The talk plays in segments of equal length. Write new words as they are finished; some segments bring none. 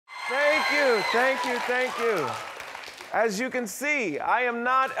Thank you, thank you, thank you. As you can see, I am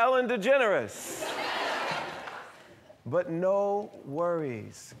not Ellen DeGeneres. But no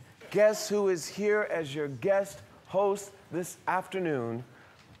worries. Guess who is here as your guest host this afternoon?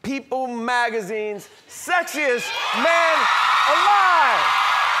 People Magazine's sexiest man alive.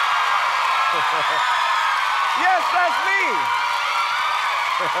 Yes, that's me.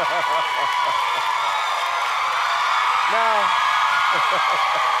 Now,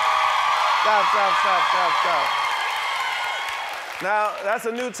 stop. Now, that's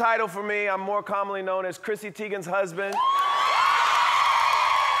a new title for me. I'm more commonly known as Chrissy Teigen's husband.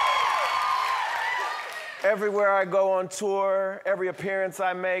 Everywhere I go on tour, every appearance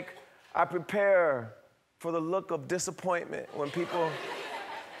I make, I prepare for the look of disappointment when people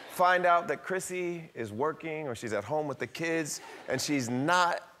find out that Chrissy is working or she's at home with the kids and she's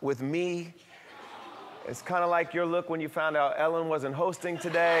not with me. It's kind of like your look when you found out Ellen wasn't hosting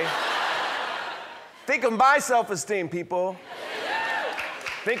today. Think of my self-esteem, people.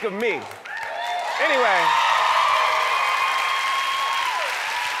 Think of me. Anyway,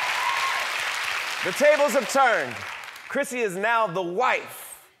 the tables have turned. Chrissy is now the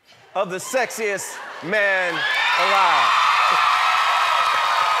wife of the sexiest man alive.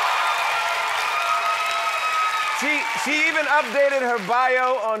 She even updated her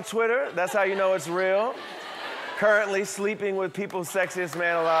bio on Twitter. That's how you know it's real. Currently sleeping with people's sexiest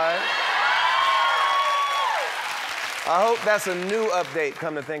man alive. I hope that's a new update,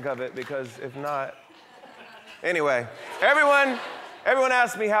 come to think of it, because if not... Anyway, everyone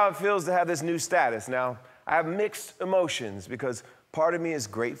asks me how it feels to have this new status. Now, I have mixed emotions because part of me is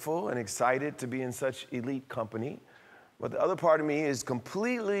grateful and excited to be in such elite company, but the other part of me is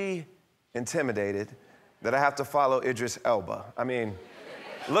completely intimidated that I have to follow Idris Elba. I mean,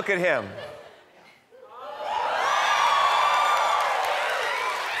 look at him.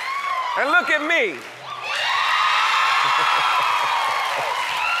 And look at me.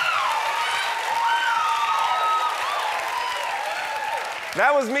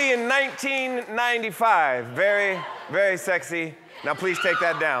 That was me in 1995. Very, very sexy. Now please take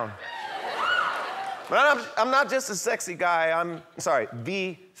that down. But I'm not just a sexy guy,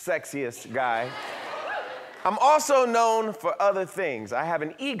 the sexiest guy. I'm also known for other things. I have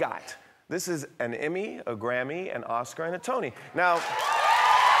an EGOT. This is an Emmy, a Grammy, an Oscar, and a Tony. Now,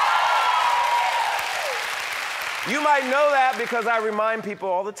 you might know that because I remind people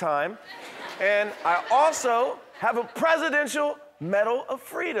all the time. And I also have a Presidential Medal of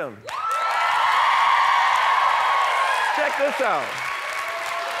Freedom. Check this out.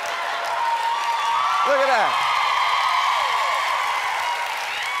 Look at that.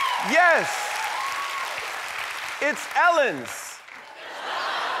 Yes, it's Ellen's.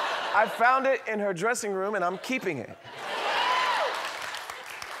 I found it in her dressing room and I'm keeping it.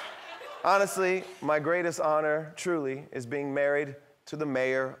 Honestly, my greatest honor, truly, is being married to the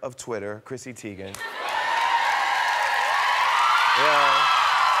mayor of Twitter, Chrissy Teigen. Yeah.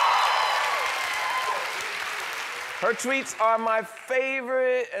 Her tweets are my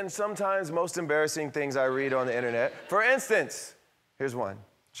favorite and sometimes most embarrassing things I read on the internet. For instance, here's one.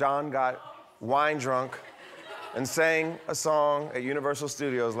 John got wine drunk and sang a song at Universal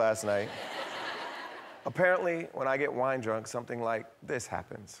Studios last night. Apparently, when I get wine drunk, something like this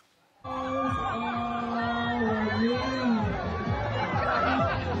happens.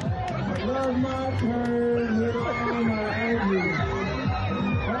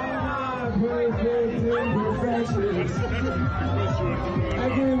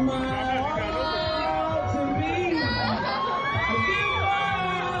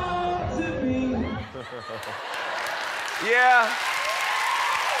 Yeah.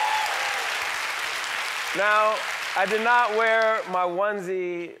 Now, I did not wear my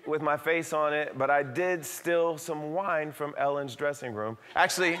onesie with my face on it, but I did steal some wine from Ellen's dressing room.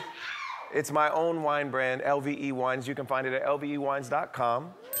 Actually, it's my own wine brand, LVE Wines. You can find it at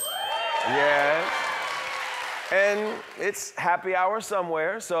lvewines.com. Yes. And it's happy hour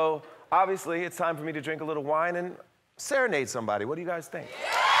somewhere, so obviously it's time for me to drink a little wine and serenade somebody. What do you guys think?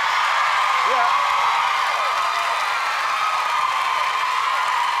 Yeah.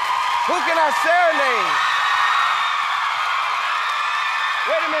 Who can I serenade?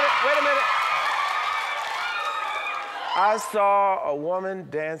 Wait a minute. I saw a woman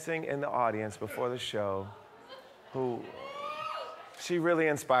dancing in the audience before the show she really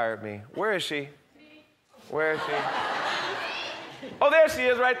inspired me. Where is she? Where is she? Oh, there she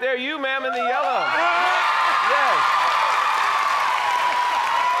is right there. You, ma'am, in the yellow. Yes.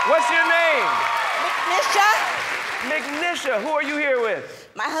 What's your name? McNisha. McNisha. Who are you here with?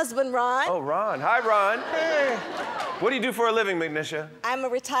 My husband, Ron. Oh, Ron. Hi, Ron. Hey. What do you do for a living, McNisha? I'm a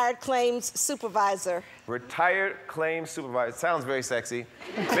retired claims supervisor. Retired claims supervisor. Sounds very sexy.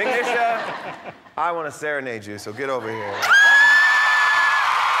 McNisha, I want to serenade you, so get over here.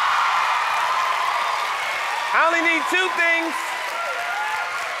 I only need 2 things.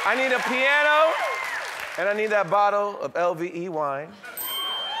 I need a piano, and I need that bottle of LVE wine.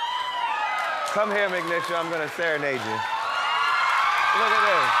 Come here, McNisha, I'm gonna serenade you. Look at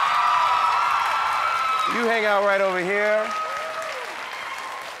this. You hang out right over here.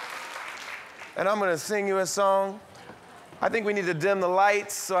 And I'm gonna sing you a song. I think we need to dim the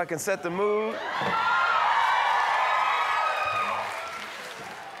lights so I can set the mood.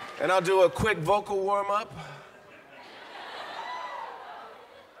 And I'll do a quick vocal warm-up.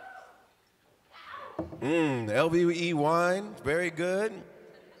 LVE wine, very good.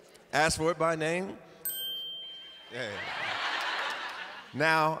 Ask for it by name. Yeah.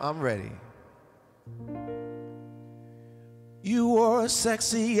 Now I'm ready. You wore a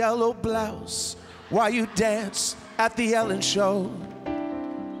sexy yellow blouse while you danced at the Ellen show.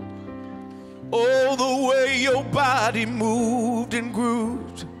 Oh, the way your body moved and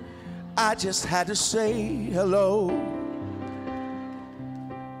grooved, I just had to say hello.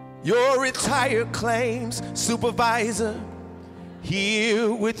 You're retired claims supervisor,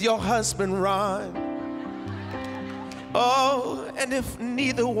 here with your husband, Ron. Oh, and if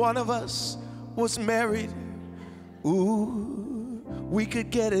neither one of us was married, ooh, we could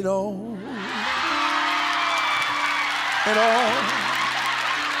get it on. And on,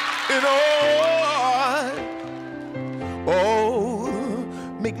 and on. Oh,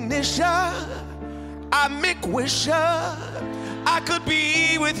 McNisha, I McWisha, I could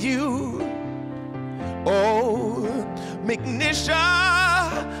be with you. Oh, McNisha,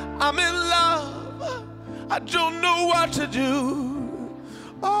 I'm in love, I don't know what to do.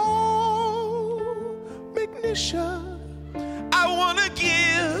 Oh, McNisha, I wanna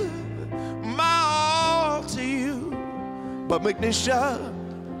give my all to you. But McNisha,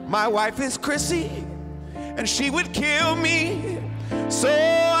 my wife is Chrissy, and she would kill me, so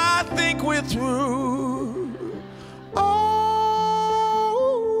I think we're through. Oh,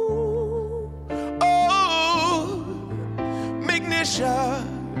 oh, McNisha.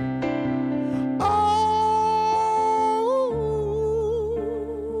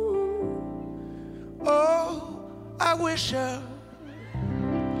 I wish her.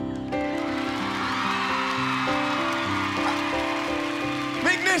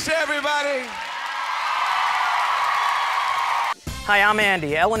 McNisha, everybody. Hi, I'm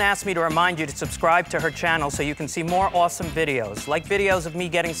Andy. Ellen asked me to remind you to subscribe to her channel so you can see more awesome videos, like videos of me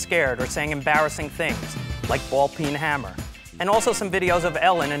getting scared or saying embarrassing things, like ball peen hammer, and also some videos of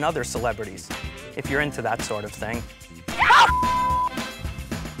Ellen and other celebrities, if you're into that sort of thing. Oh!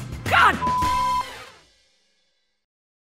 God!